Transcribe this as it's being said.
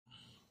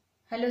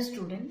Hello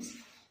students,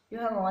 you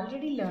have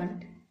already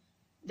learned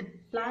the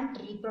plant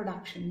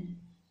reproduction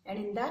and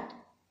in that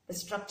the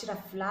structure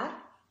of flower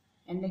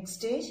and next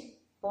stage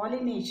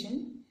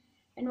pollination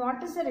and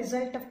what is the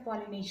result of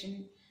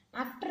pollination.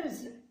 After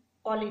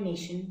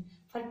pollination,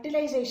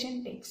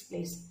 fertilization takes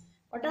place.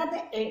 What are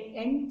the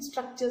end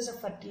structures of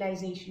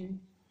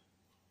fertilization?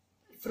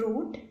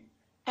 Fruit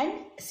and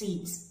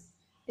seeds,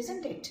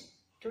 isn't it?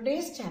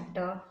 Today's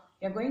chapter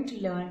we are going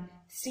to learn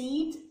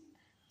seeds,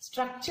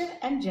 structure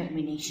and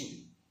germination.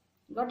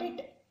 Got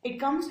it? It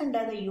comes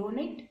under the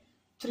unit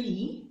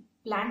 3,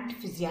 plant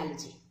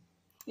physiology.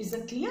 Is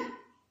it clear?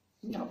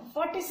 Now,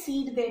 what is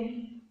seed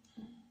then?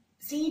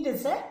 Seed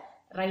is a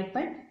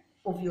ripened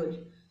ovule.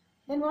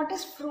 Then what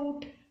is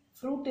fruit?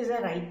 Fruit is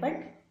a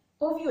ripened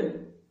ovule.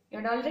 You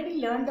had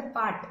already learned the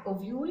part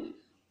ovule,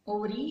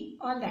 ovary,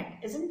 all that,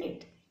 isn't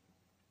it?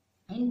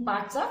 In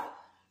parts of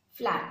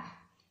flower.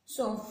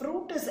 So,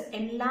 fruit is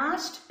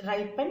enlarged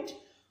ripened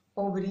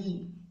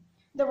ovary.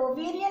 The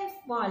ovarian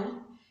wall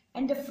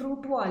and the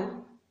fruit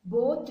wall,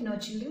 both,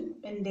 children,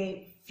 when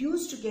they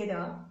fuse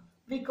together,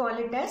 we call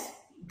it as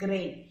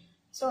grain.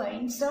 So,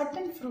 in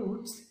certain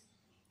fruits,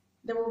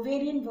 the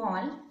ovarian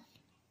wall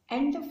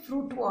and the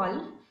fruit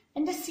wall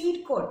and the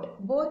seed coat,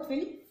 both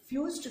will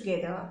fuse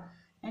together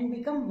and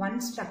become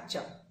one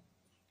structure.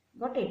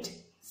 Got it?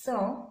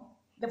 So,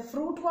 the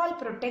fruit wall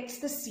protects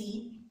the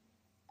seed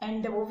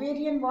and the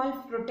ovarian wall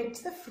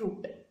protects the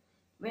fruit.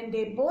 When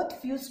they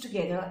both fuse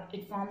together,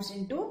 it forms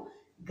into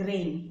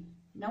grain.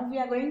 Now we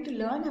are going to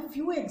learn a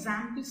few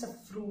examples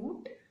of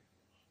fruit,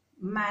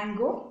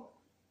 mango,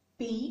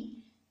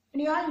 pea,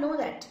 and you all know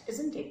that,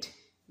 isn't it?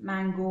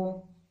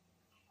 Mango.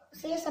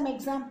 Say some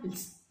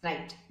examples,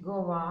 right?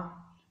 Guava.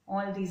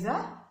 All these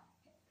are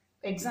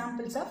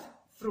examples of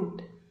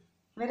fruit.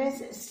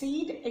 Whereas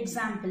seed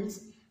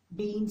examples,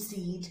 bean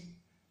seed,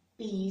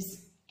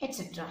 peas,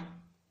 etc.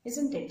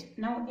 Isn't it?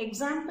 Now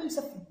examples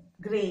of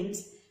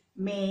grains,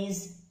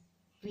 maize,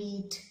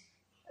 wheat,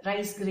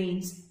 rice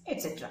grains,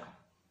 etc.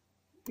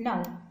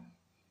 Now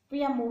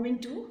we are moving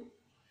to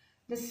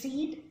the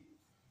seed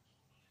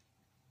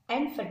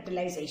and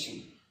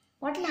fertilization.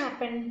 What will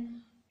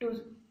happen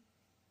to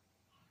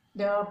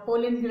the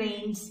pollen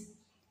grains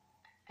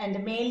and the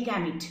male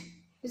gamete,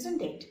 isn't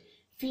it?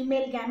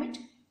 Female gamete,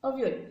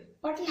 ovule.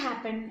 What will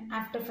happen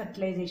after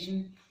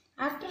fertilization?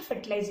 After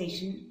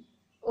fertilization,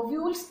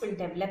 ovules will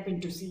develop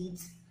into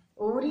seeds,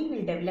 ovary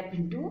will develop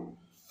into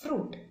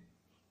fruit.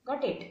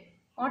 Got it?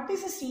 What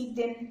is a seed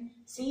then?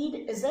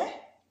 Seed is a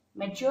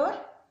mature,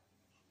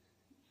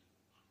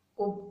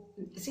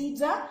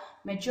 seeds are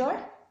matured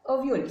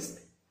ovules,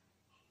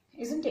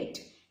 isn't it?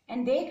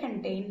 And they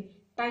contain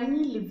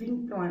tiny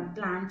living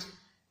plant,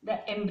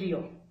 the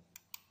embryo.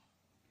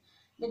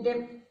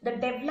 The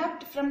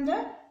developed from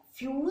the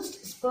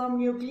fused sperm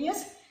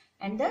nucleus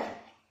and the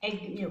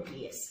egg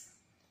nucleus.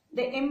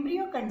 The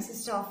embryo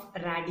consists of a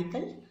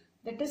radicle,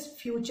 that is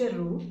future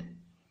root,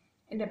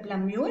 and a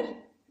plumule,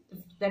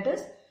 that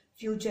is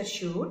future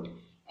shoot,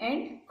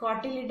 and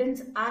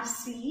cotyledons are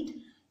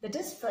seed, that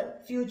is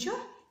future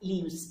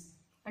leaves.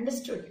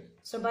 Understood?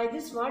 So by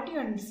this what you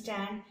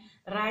understand,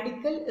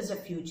 radicle is a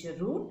future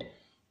root,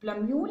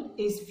 plumule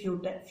is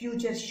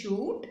future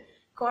shoot,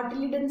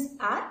 cotyledons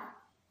are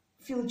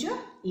future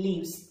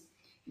leaves.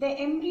 The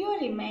embryo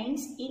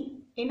remains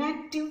in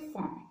inactive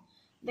form.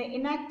 The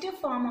inactive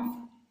form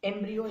of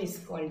embryo is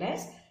called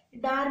as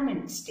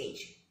dormant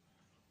stage.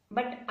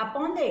 But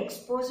upon the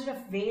exposure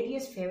of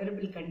various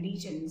favorable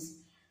conditions,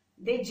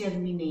 they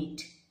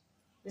germinate.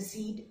 The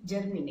seed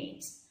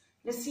germinates.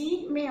 The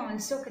seed may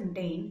also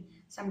contain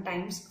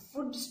sometimes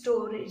food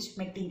storage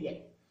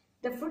material.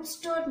 The food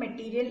stored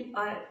material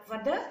are for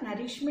the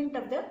nourishment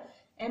of the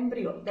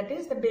embryo, that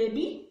is the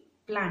baby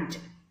plant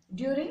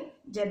during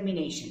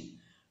germination.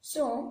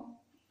 So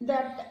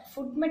that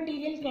food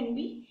material can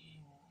be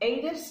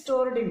either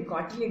stored in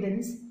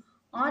cotyledons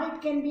or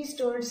it can be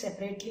stored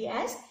separately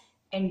as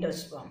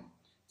endosperm.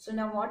 So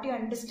now what you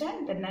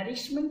understand, the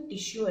nourishment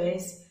tissue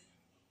is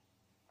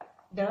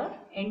the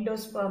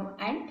endosperm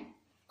and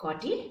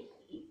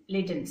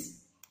cotyledons.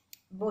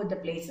 Both the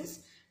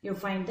places you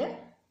find the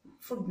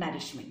food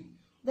nourishment.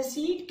 The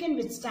seed can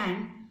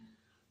withstand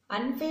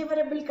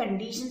unfavorable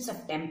conditions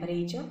of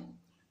temperature,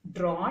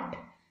 drought,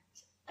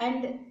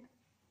 and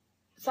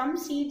some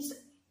seeds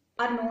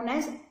are known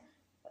as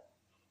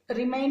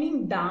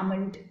remaining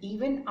dormant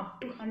even up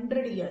to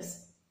 100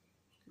 years.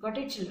 Got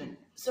it, children?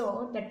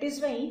 So that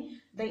is why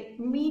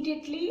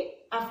immediately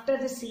after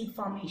the seed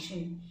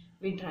formation,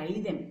 we dry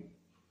them.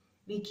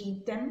 We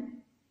keep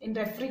them in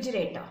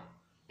refrigerator.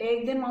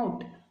 Take them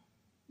out.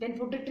 Then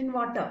put it in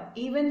water.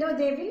 Even though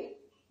they will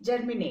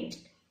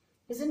germinate.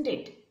 Isn't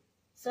it?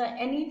 So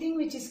anything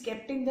which is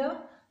kept in the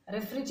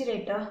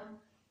refrigerator,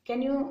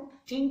 can you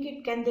think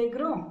it, can they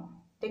grow?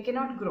 They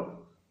cannot grow.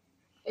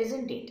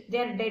 Isn't it? They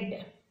are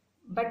dead.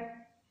 But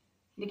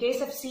in the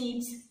case of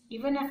seeds,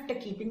 even after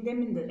keeping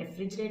them in the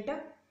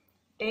refrigerator,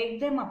 take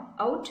them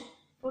out,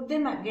 put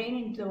them again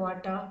into the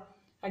water,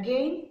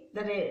 again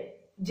the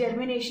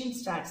germination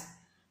starts.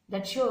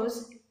 That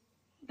shows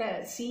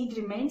the seed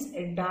remains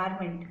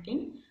dormant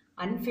in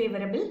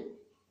unfavorable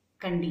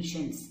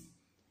conditions.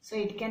 So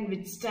it can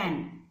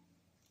withstand.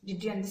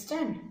 Did you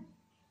understand?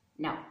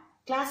 Now,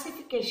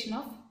 classification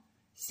of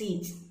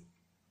seeds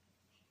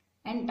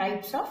and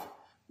types of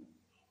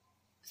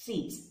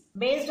seeds.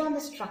 Based on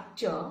the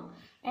structure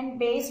and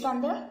based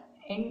on the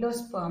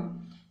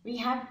endosperm, we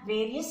have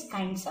various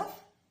kinds of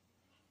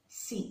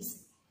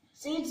seeds.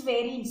 Seeds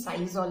vary in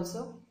size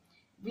also.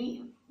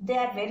 They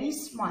are very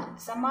small.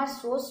 Some are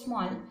so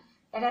small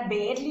that are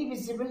barely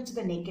visible to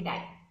the naked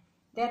eye.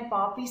 They are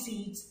poppy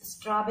seeds,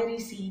 strawberry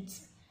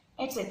seeds,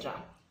 etc.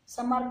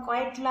 Some are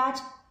quite large,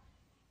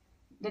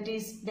 that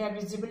is, they are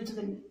visible to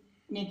the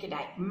naked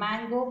eye.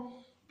 Mango,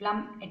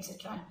 plum,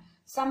 etc.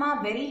 Some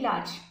are very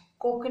large,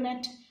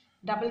 coconut,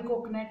 double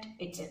coconut,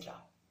 etc.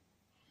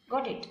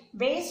 Got it?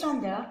 Based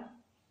on the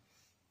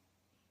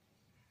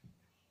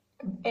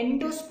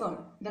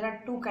endosperm, there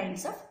are two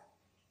kinds of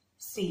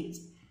seeds.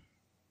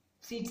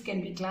 Seeds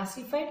can be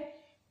classified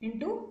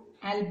into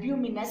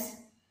albuminous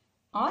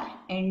or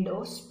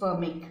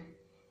endospermic.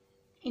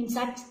 In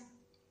such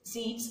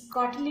seeds,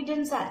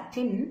 cotyledons are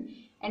thin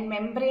and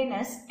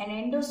membranous and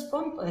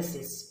endosperm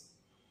persists.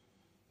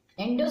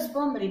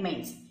 Endosperm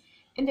remains.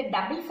 In the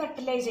double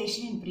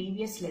fertilization in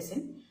previous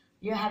lesson,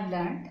 you have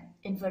learned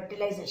in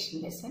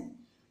fertilization lesson,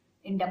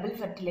 in double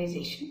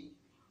fertilization,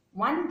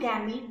 one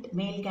gamete,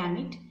 male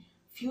gamete,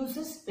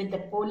 fuses with the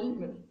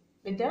pollen,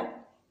 with the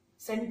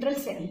central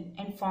cell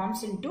and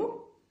forms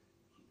into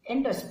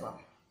endosperm,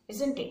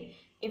 isn't it?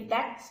 If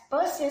that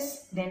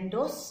persists, then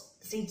those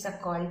seeds are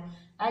called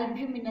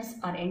albuminous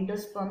or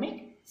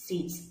endospermic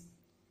seeds.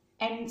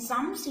 And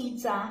some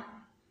seeds are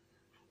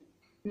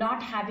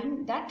not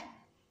having that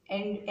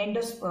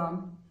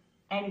endosperm,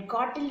 and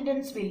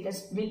cotyledons will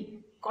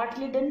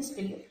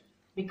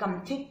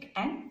become thick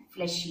and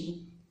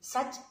fleshy.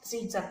 Such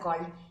seeds are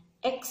called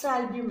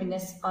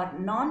exalbuminous or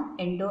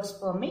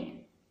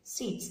non-endospermic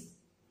seeds.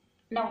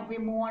 Now we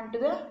move on to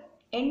the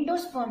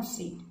endosperm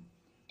seed.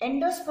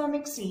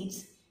 Endospermic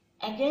seeds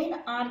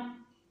again are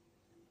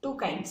two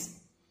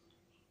kinds.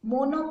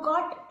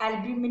 Monocot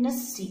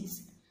albuminous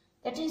seeds.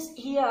 That is,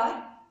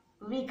 here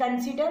we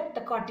consider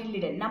the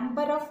cotyledon,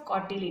 number of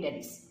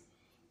cotyledons.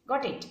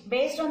 Got it?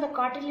 Based on the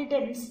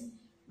cotyledons,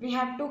 we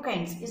have two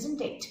kinds,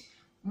 isn't it?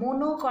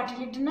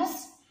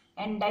 Monocotyledonous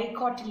and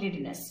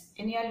dicotyledonous.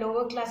 In your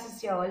lower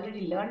classes, you have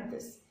already learned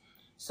this.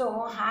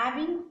 So,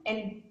 having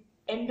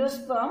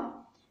endosperm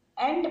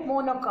and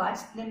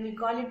monocots, then we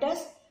call it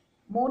as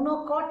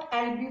monocot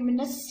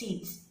albuminous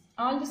seeds.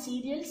 All the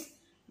cereals,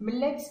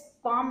 millets,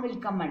 palm will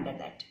come under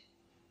that.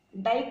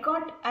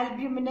 Dicot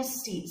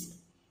albuminous seeds,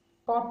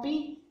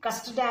 poppy,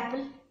 custard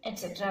apple,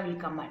 etc. will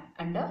come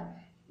under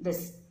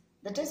this.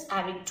 That is,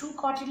 having two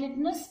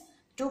cotyledons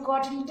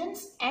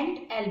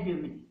and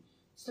albumin.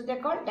 So they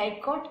are called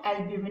dicot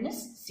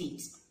albuminous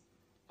seeds.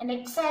 And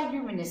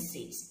exalbuminous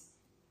seeds.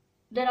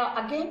 There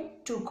are again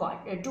two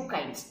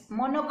kinds.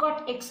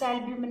 Monocot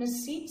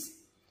exalbuminous seeds,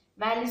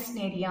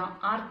 Vallisneria,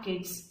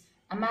 Orchids,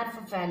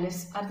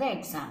 Amorphophallus are the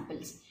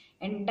examples.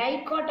 And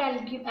dicot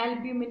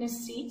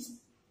albuminous seeds,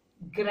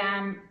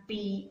 gram,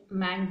 pea,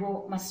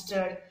 mango,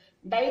 mustard.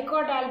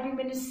 Dicot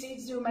albuminous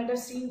seeds, you might have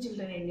seen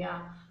children in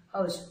your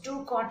house.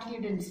 Two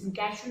cotyledons. In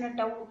cashew nut,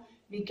 how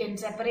we can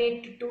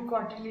separate two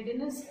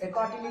cotyledons.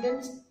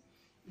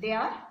 They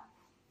are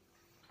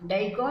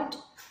dicot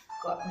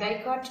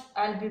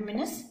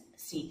albuminous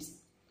seeds.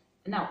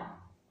 Now,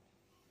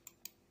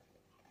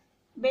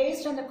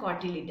 based on the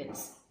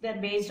cotyledons, they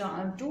are based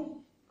on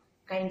two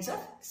kinds of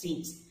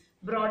seeds.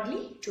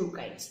 Broadly, two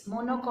kinds.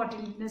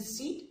 Monocotyledonous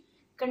seed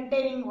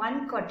containing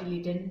one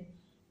cotyledon,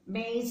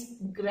 maize,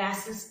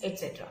 grasses,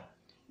 etc.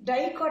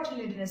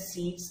 Dicotyledonous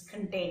seeds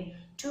contain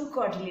two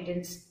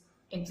cotyledons.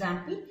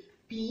 Example,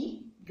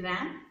 pea,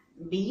 gram,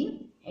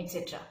 bean,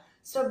 etc.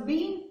 So,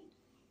 bean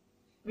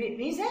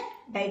is a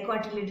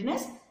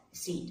dicotyledonous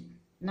seed.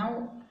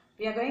 Now,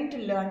 we are going to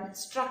learn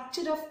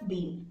structure of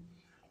bean.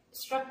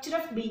 Structure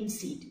of bean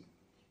seed.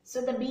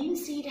 So, the bean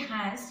seed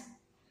has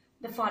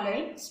the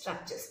following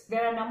structures.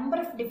 There are a number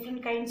of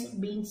different kinds of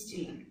beans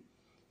children,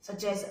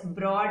 such as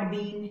broad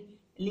bean,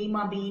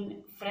 lima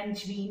bean,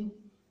 French bean,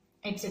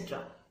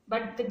 etc.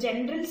 But the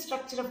general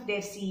structure of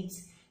their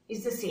seeds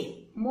is the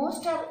same.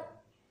 Most of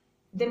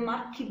them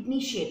are kidney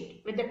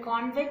shaped with the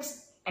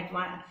convex at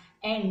one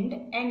end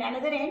and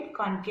another end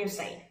concave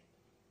side.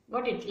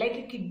 Got it? Like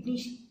a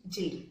kidney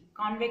shield.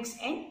 Convex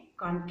and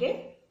concave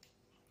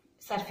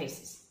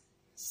surfaces.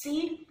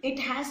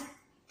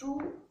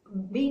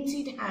 Bean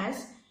seed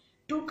has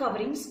two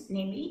coverings,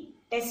 namely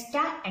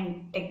testa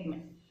and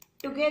tegmen.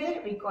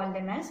 Together we call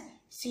them as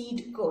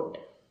seed coat.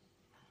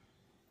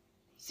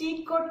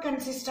 Seed coat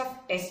consists of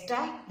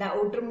testa, the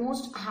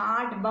outermost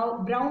hard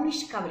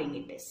brownish covering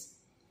it is.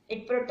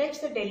 It protects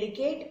the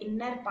delicate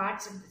inner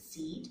parts of the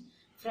seed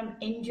from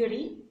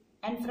injury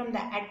and from the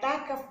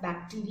attack of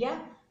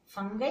bacteria,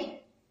 fungi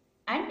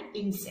and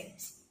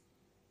insects.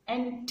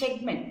 And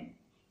tegmen,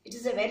 it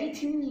is a very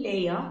thin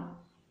layer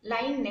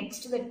lying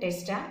next to the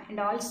testa and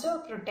also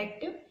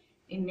protective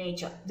in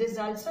nature. This is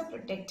also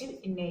protective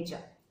in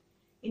nature.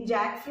 In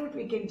jackfruit,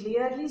 we can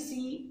clearly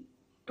see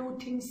two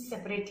things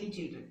separately,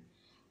 children.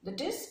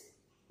 That is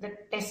the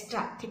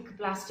testa, thick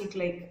plastic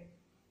like,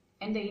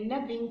 and the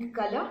inner pink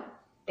color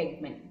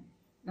tegmen.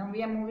 Now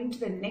we are moving to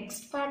the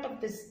next part of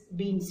this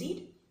bean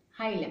seed,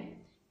 hilum.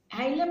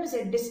 Hilum is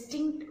a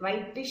distinct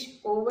whitish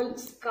oval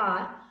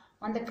scar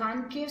on the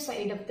concave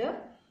side of the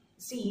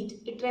seed.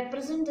 It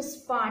represents the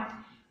spot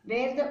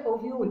where the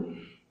ovule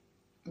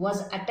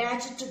was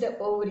attached to the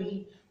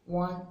ovary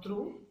wall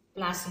through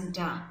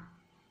placenta.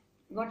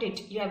 Got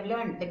it? You have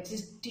learned that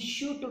this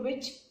tissue to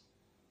which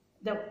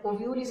the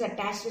ovule is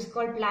attached is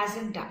called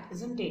placenta,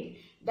 isn't it?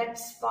 That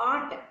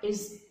spot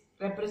is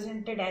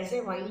represented as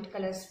a white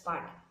color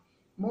spot.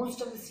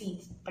 Most of the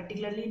seeds,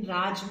 particularly in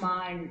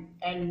rajma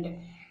and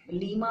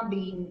lima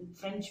bean,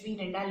 French bean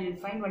and all, you will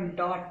find one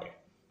dot,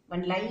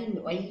 one line,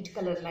 white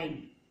color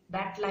line.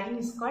 That line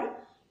is called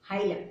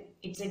hilum.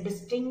 It's a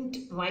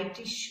distinct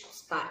whitish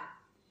scar.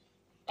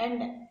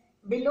 And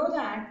below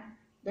that,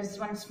 there's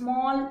one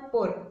small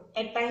pore,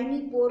 a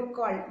tiny pore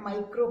called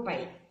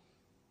micropyle.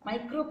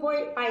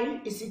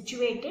 Micropyle is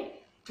situated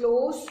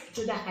close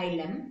to the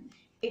hilum.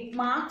 It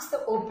marks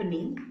the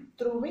opening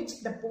through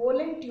which the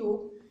pollen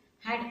tube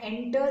had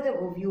entered the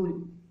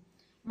ovule.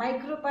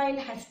 Micropyle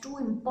has two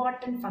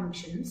important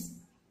functions.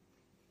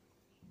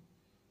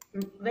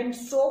 When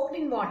soaked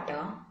in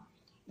water,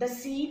 the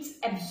seeds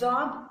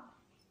absorb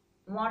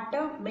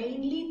water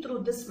mainly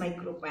through this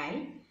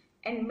micropyle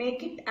and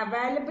make it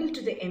available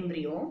to the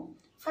embryo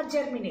for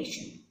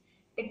germination.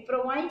 It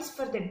provides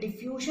for the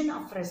diffusion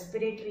of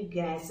respiratory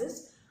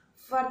gases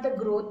for the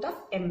growth of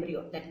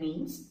embryo. That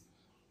means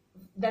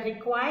the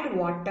required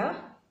water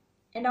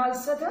and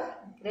also the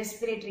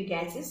respiratory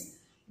gases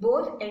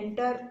both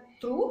enter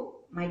through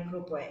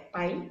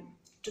micropyle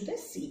to the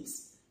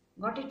seeds.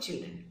 Got it,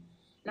 children?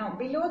 Now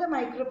below the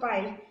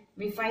micropyle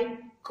we find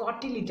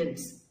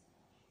cotyledons.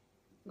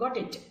 Got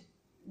it?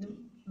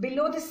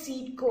 Below the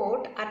seed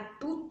coat are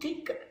two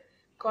thick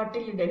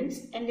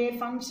cotyledons, and their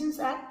functions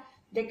are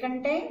they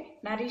contain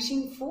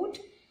nourishing food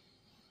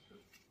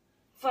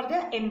for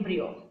the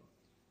embryo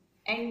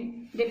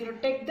and they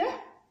protect the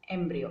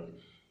embryo.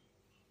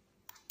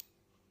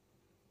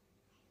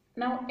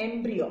 Now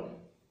embryo.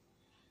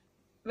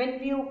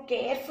 When you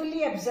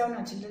carefully observe,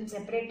 now children,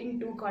 separating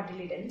two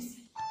cotyledons,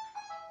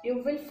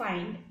 you will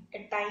find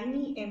a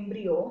tiny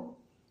embryo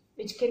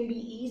which can be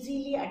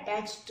easily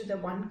attached to the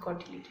one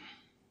cotyledon.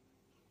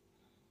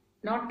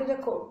 Not to the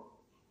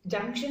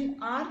junction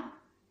or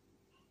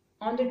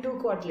on the two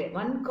cotyledon.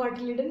 One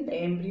cotyledon, the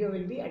embryo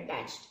will be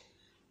attached.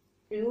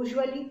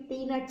 Usually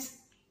peanuts,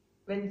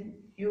 when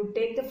you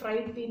take the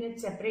fried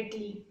peanuts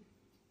separately,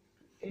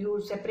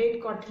 you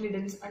separate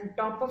cotyledons, on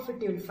top of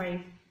it you will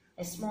find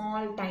a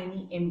small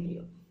tiny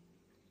embryo.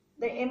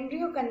 The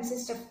embryo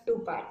consists of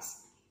two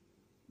parts.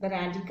 The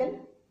radicle,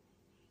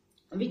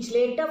 which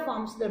later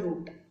forms the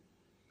root,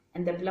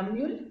 and the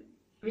plumule,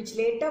 which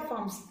later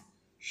forms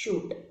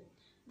shoot.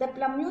 The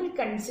plumule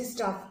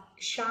consists of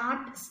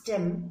short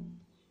stem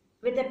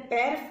with a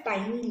pair of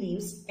tiny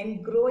leaves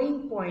and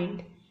growing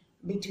point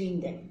between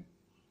them.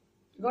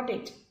 Got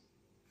it?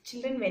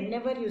 Children,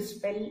 whenever you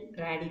spell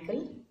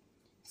radical,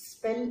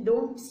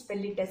 don't spell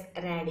it as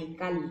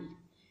radical.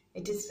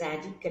 It is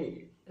radical.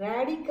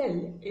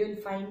 Radical, you will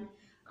find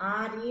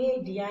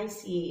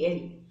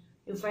R-A-D-I-C-A-L.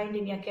 You find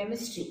in your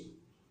chemistry.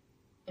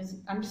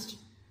 Understood?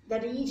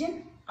 The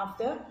region of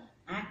the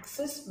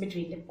axis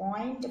between the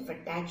point of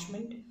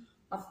attachment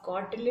of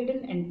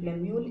cotyledon and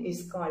plumule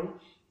is called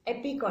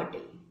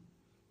epicotyl.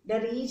 The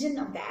region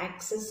of the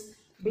axis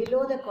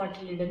below the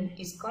cotyledon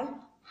is called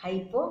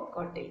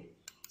hypocotyl.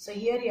 So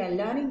here you are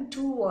learning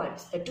two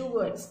words,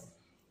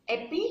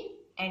 epi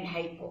and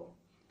hypo.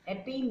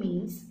 Epi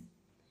means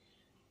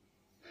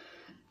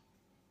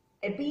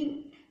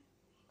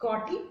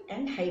epicotyl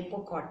and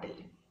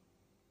hypocotyl.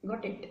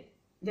 Got it?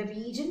 The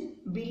region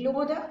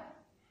below the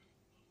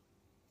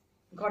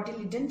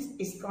cotyledons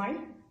is called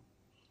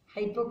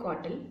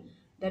hypocotyl.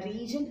 The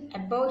region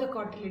above the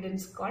cotyledons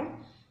is called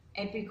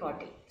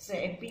epicotyl. So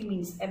epi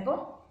means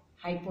above,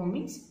 hypo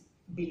means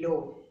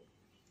below.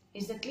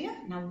 Is that clear?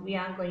 Now we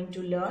are going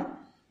to learn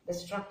the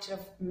structure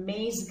of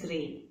maize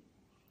grain.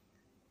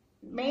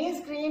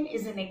 Maize grain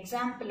is an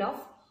example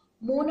of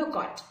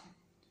monocot.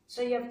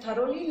 So you have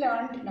thoroughly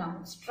learned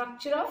now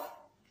structure of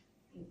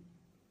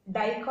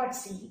dicot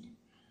seed,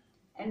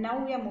 and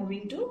now we are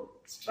moving to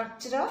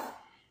structure of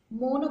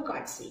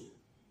monocot seed.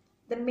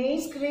 The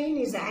maize grain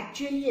is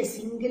actually a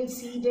single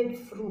seeded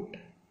fruit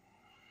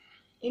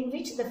in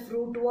which the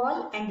fruit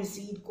wall and the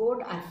seed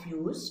coat are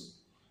fused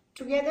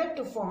together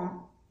to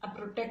form a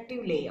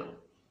protective layer.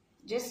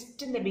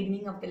 Just in the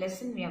beginning of the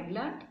lesson we have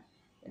learnt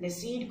when the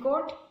seed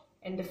coat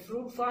and the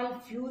fruit wall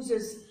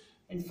fuses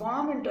and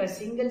form into a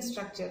single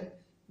structure,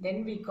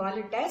 then we call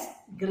it as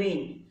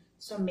grain.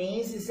 So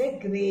maize is a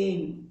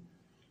grain.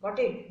 Got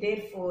it?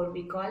 Therefore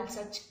we call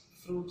such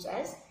fruits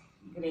as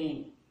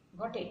grain.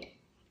 Got it?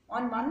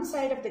 On one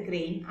side of the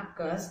grain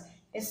occurs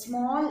a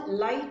small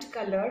light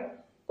colored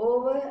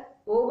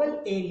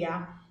oval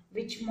area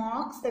which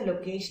marks the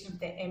location of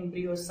the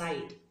embryo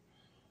site.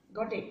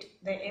 Got it?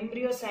 The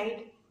embryo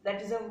side,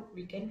 that is how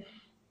we can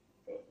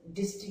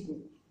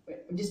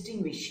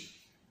distinguish.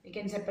 We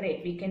can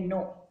separate, we can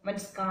know when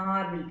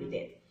scar will be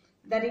there.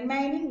 The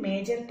remaining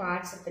major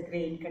parts of the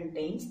grain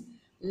contains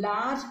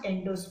large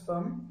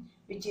endosperm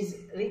which is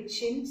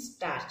rich in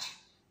starch.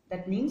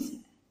 That means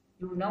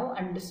you now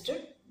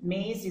understood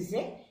maize is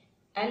a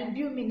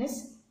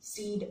albuminous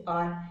seed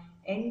or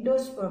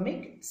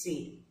endospermic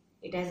seed.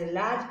 It has a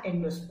large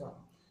endosperm.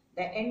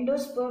 The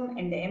endosperm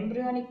and the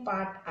embryonic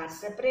part are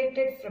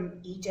separated from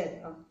each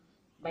other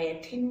by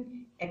a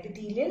thin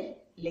epithelial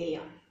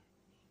layer.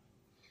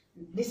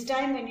 This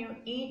time when you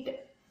eat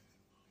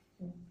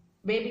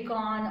baby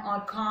corn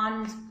or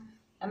corns,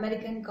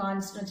 American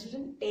corns, no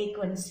children, take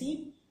one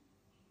seed,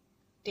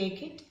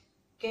 take it,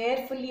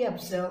 carefully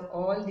observe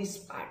all this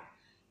part.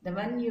 The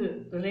one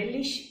you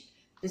relish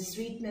the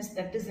sweetness,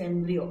 that is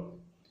embryo,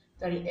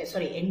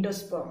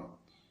 endosperm.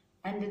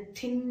 And the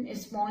thin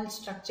small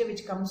structure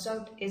which comes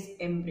out is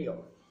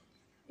embryo.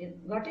 You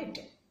got it?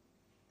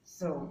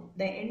 So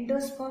the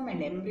endosperm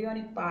and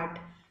embryonic part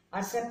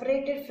are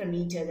separated from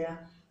each other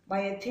by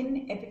a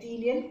thin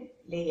epithelial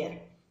layer.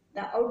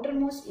 The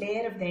outermost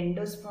layer of the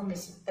endosperm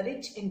is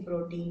rich in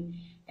protein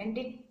and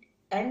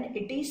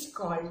it is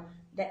called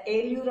the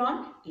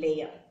aileron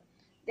layer.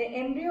 The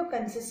embryo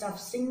consists of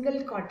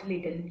single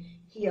cotyledon,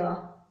 here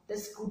the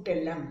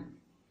scutellum.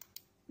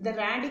 The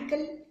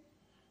radicle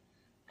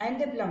and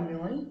the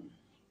plumule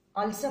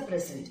also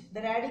present.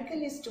 The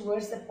radicle is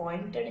towards the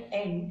pointed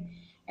end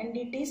and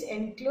it is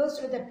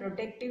enclosed with a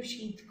protective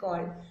sheath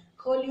called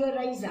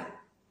coleorhiza.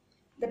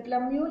 The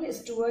plumule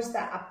is towards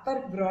the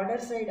upper broader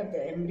side of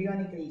the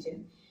embryonic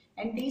region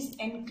and is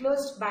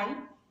enclosed by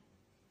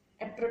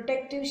a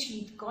protective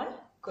sheath called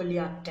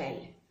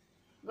coleoptile.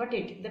 Got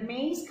it? The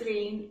maize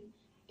grain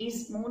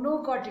is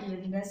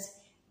monocotyledonous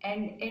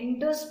and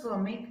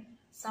endospermic.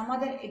 Some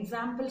other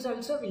examples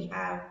also we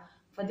have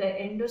for the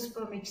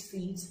endospermic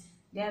seeds.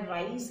 They are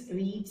rice,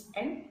 wheat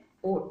and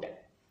oat.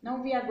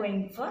 Now we are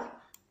going for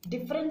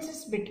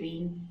differences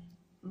between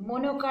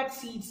monocot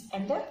seeds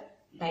and the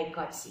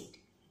dicot seed.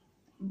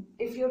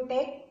 If you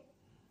take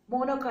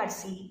monocot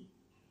seed,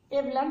 we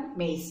have learned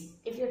maize.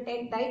 If you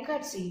take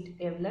dicot seed,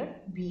 we have learned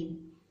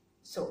bean.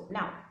 So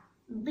now,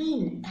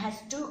 bean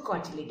has two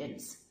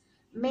cotyledons.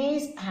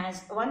 Maize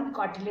has one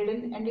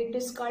cotyledon and it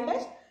is called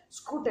as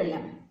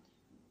scutellum.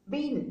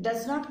 Bean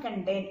does not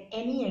contain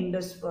any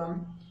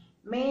endosperm.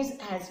 Maize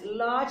has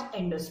large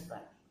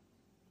endosperm.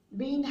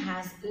 Bean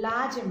has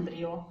large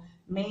embryo.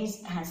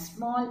 Maize has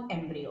small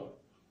embryo.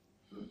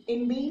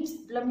 In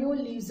beans,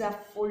 plumule leaves are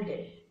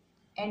folded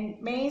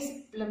and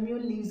maize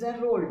plumule leaves are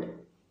rolled.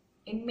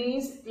 In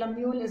maize,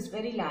 plumule is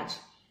very large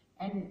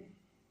and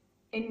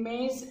in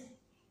maize,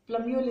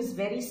 plumule is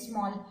very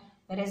small,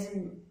 whereas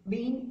in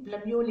bean,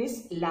 plumule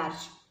is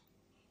large.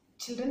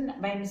 Children,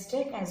 by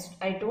mistake, as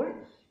I told,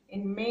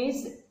 in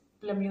maize,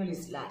 plumule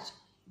is large.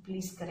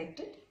 Please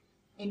correct it.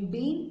 In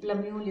bean,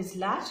 plumule is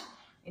large.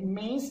 In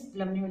maize,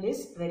 plumule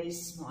is very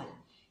small.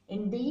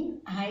 In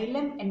bean,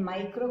 hilum and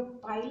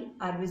micropyle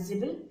are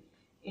visible.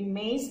 In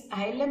maize,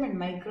 hilum and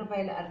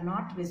micropyle are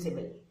not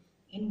visible.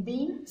 In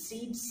bean,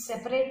 seeds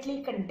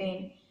separately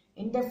contain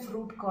in the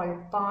fruit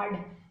called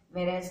pod,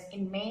 whereas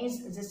in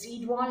maize, the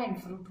seed wall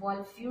and fruit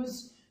wall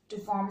fuse to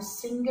form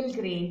single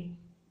grain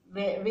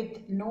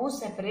with no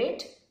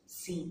separate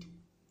seed.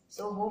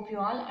 So, hope you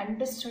all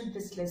understood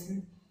this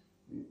lesson.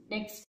 Next.